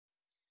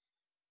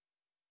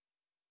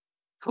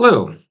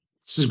Hello,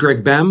 this is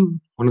Greg Bem,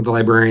 one of the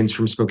librarians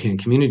from Spokane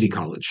Community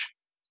College.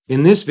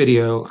 In this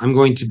video, I'm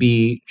going to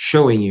be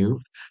showing you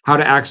how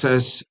to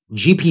access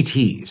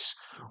GPTs,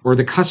 or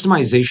the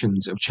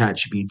customizations of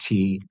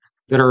ChatGPT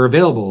that are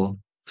available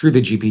through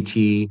the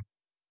GPT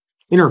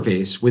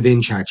interface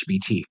within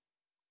ChatGPT.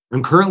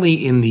 I'm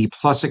currently in the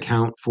Plus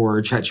account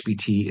for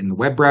ChatGPT in the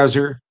web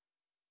browser,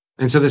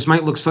 and so this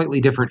might look slightly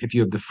different if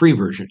you have the free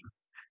version.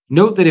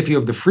 Note that if you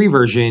have the free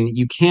version,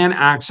 you can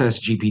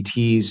access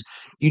GPTs,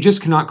 you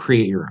just cannot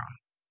create your own.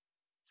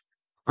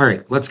 All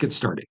right, let's get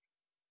started.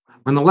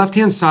 On the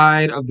left-hand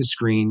side of the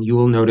screen, you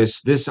will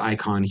notice this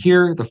icon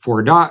here, the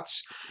four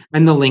dots,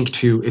 and the link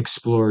to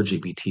Explore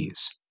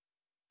GPTs.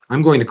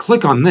 I'm going to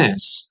click on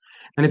this,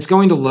 and it's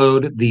going to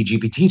load the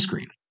GPT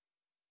screen.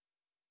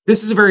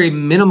 This is a very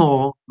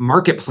minimal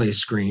marketplace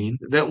screen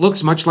that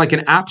looks much like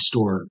an app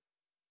store,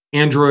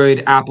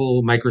 Android,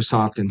 Apple,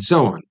 Microsoft, and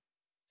so on.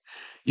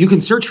 You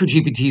can search for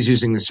GPTs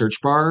using the search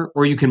bar,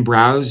 or you can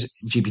browse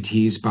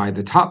GPTs by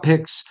the top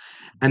picks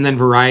and then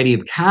variety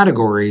of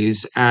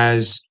categories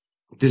as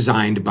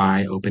designed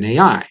by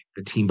OpenAI,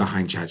 the team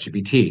behind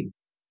ChatGPT.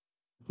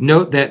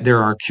 Note that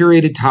there are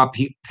curated top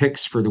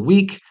picks for the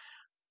week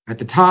at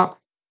the top,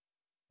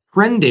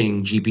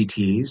 trending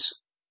GPTs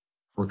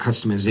or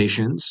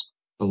customizations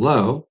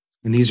below,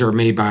 and these are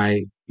made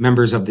by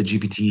members of the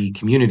GPT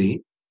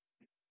community.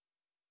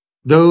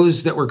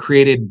 Those that were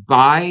created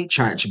by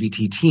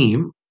ChatGPT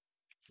team,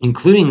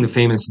 including the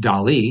famous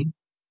DALL-E,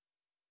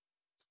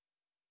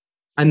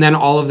 and then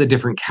all of the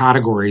different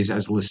categories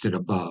as listed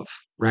above: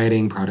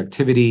 writing,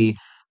 productivity,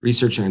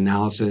 research and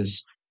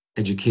analysis,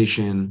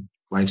 education,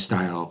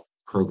 lifestyle,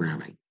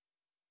 programming.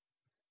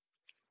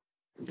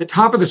 At the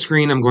top of the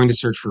screen, I'm going to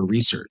search for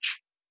research.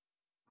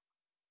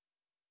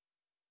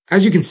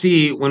 As you can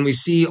see, when we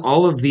see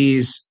all of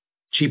these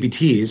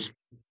GPTs,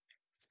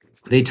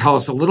 they tell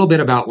us a little bit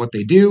about what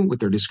they do with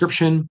their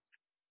description,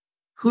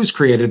 who's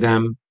created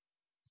them,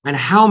 and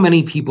how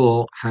many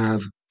people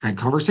have had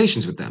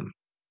conversations with them.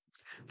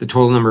 The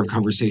total number of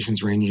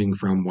conversations ranging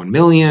from 1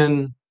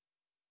 million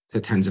to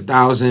tens of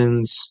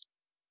thousands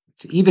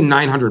to even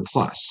 900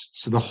 plus.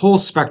 So the whole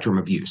spectrum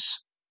of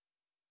use.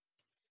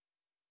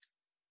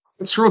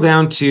 Let's scroll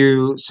down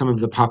to some of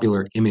the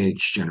popular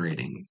image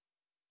generating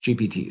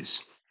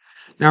GPTs.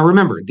 Now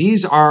remember,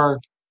 these are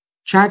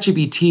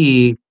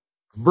ChatGPT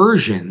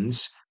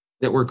versions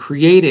that were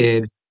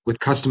created with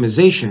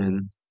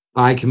customization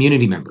by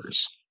community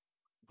members.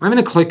 I'm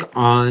going to click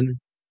on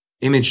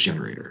Image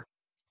Generator.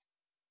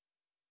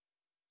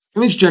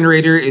 Image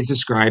Generator is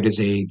described as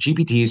a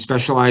GPT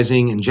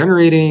specializing in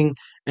generating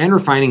and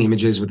refining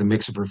images with a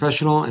mix of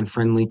professional and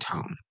friendly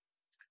tone.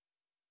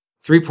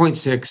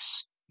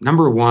 3.6,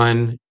 number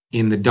one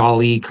in the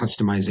DALL-E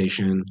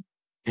customization,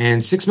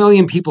 and 6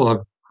 million people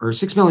have, or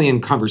 6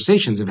 million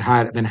conversations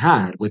have been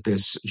had with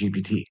this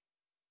GPT.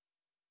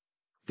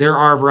 There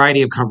are a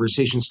variety of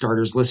conversation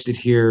starters listed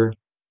here,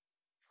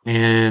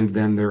 and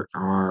then there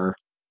are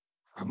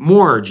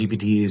more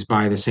GPTs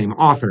by the same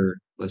author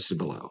listed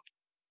below.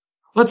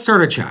 Let's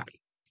start a chat.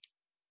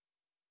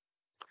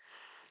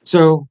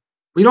 So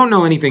we don't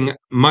know anything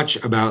much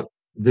about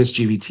this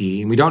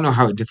GPT, and we don't know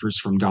how it differs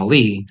from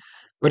DALL-E,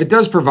 but it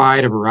does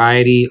provide a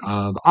variety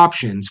of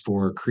options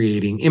for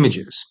creating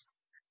images.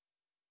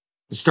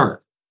 To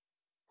start,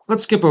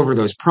 let's skip over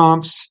those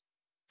prompts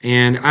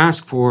and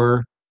ask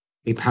for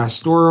a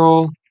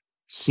pastoral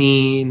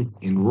scene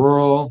in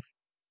rural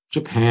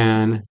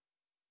Japan,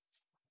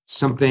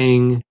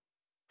 something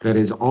that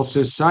is also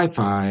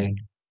sci-fi,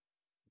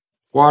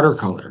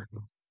 watercolor,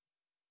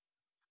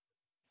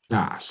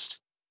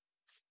 fast.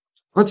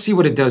 Let's see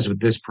what it does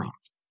with this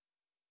prompt.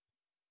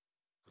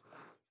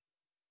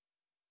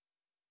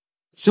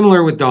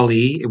 Similar with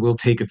DALL-E, it will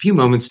take a few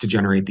moments to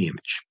generate the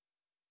image.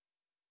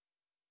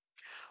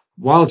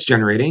 While it's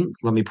generating,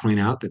 let me point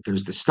out that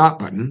there's the stop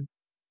button.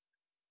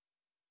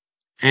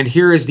 And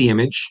here is the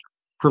image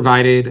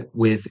provided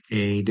with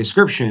a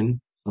description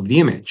of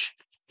the image.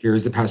 Here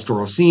is the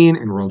pastoral scene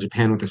in rural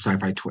Japan with a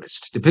sci-fi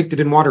twist,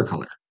 depicted in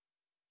watercolor.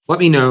 Let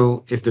me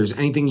know if there's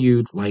anything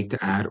you'd like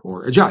to add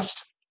or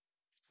adjust.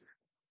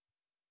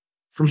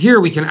 From here,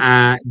 we can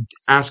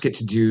ask it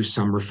to do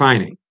some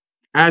refining,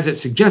 as it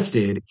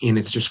suggested in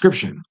its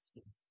description.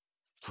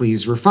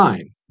 Please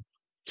refine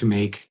to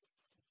make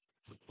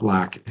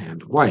black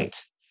and white.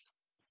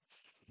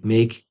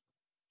 Make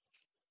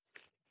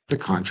the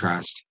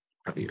contrast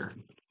heavier.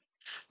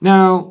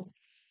 Now,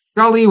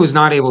 DALL-E was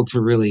not able to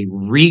really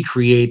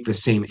recreate the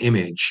same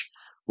image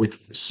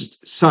with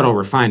subtle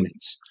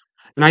refinements.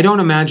 And I don't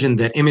imagine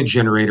that Image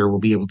Generator will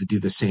be able to do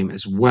the same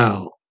as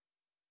well.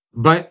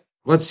 But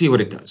let's see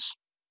what it does.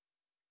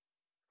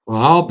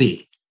 Well, I'll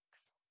be.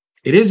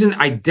 It isn't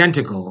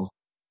identical,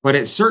 but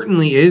it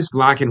certainly is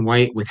black and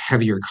white with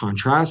heavier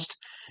contrast.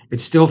 It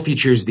still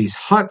features these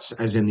huts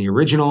as in the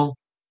original,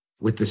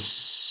 with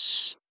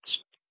the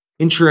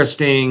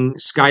interesting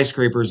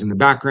skyscrapers in the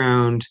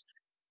background,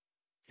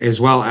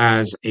 as well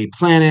as a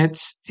planet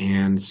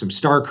and some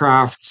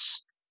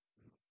starcrafts.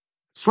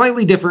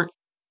 Slightly different,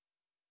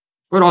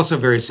 but also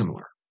very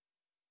similar.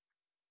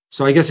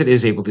 So I guess it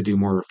is able to do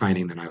more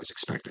refining than I was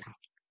expecting.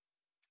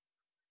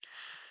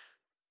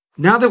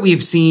 Now that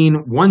we've seen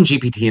one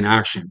GPT in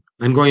action,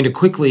 I'm going to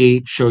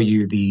quickly show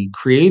you the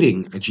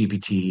creating a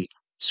GPT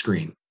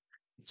screen.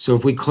 So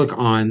if we click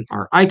on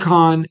our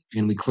icon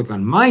and we click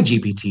on My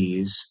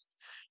GPTs,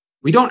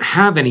 we don't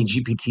have any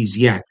GPTs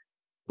yet,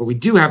 but we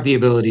do have the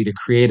ability to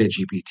create a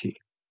GPT.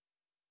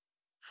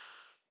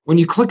 When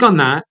you click on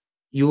that,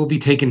 you will be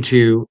taken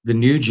to the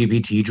new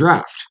GPT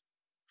draft.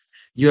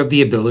 You have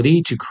the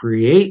ability to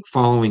create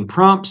following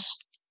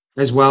prompts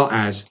as well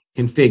as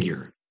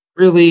configure.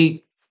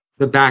 Really,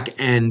 the back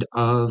end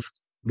of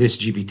this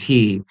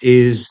GPT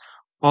is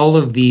all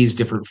of these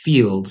different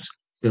fields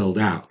filled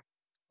out.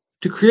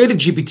 To create a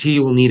GPT,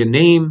 we'll need a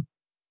name,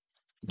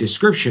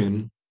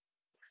 description,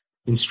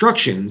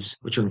 instructions,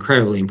 which are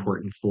incredibly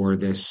important for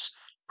this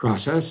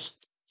process,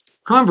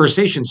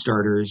 conversation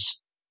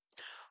starters,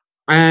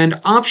 and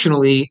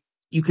optionally,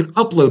 you can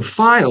upload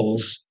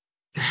files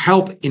to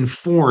help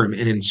inform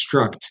and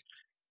instruct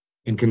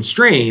and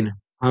constrain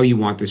how you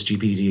want this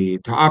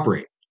GPT to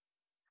operate.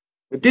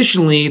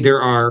 Additionally,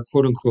 there are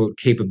quote unquote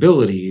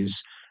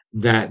capabilities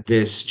that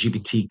this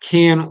GPT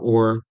can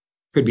or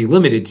could be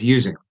limited to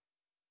using.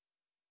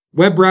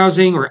 Web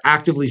browsing or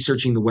actively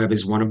searching the web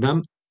is one of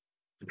them,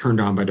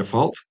 turned on by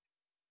default.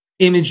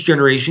 Image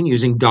generation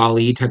using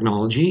DALL-E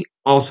technology,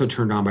 also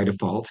turned on by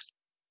default.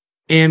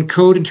 And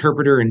code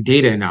interpreter and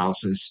data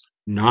analysis,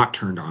 not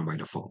turned on by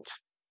default.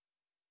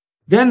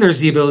 Then there's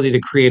the ability to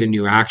create a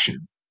new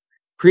action.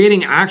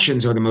 Creating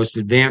actions are the most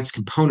advanced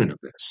component of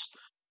this.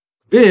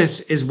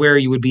 This is where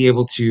you would be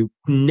able to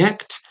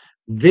connect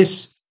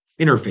this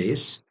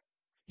interface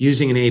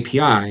using an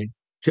API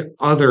to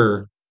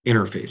other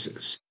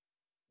interfaces,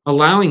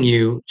 allowing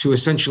you to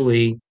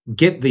essentially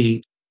get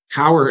the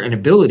power and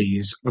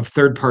abilities of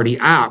third-party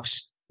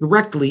apps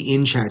directly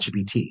in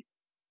ChatGPT.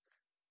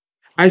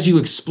 As you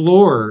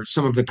explore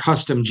some of the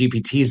custom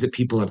GPTs that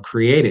people have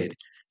created,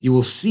 you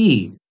will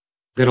see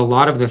that a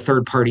lot of the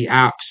third-party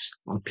apps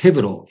are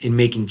pivotal in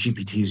making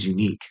GPTs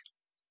unique.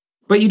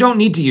 But you don't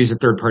need to use a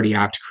third-party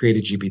app to create a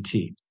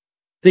GPT.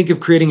 Think of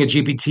creating a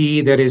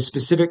GPT that is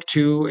specific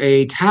to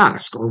a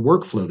task or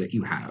workflow that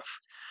you have,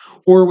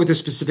 or with a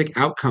specific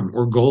outcome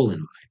or goal in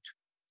mind.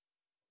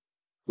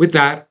 With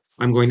that,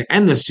 I'm going to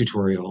end this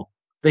tutorial.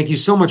 Thank you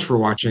so much for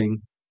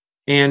watching,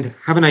 and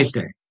have a nice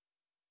day.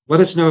 Let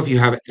us know if you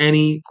have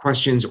any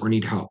questions or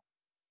need help.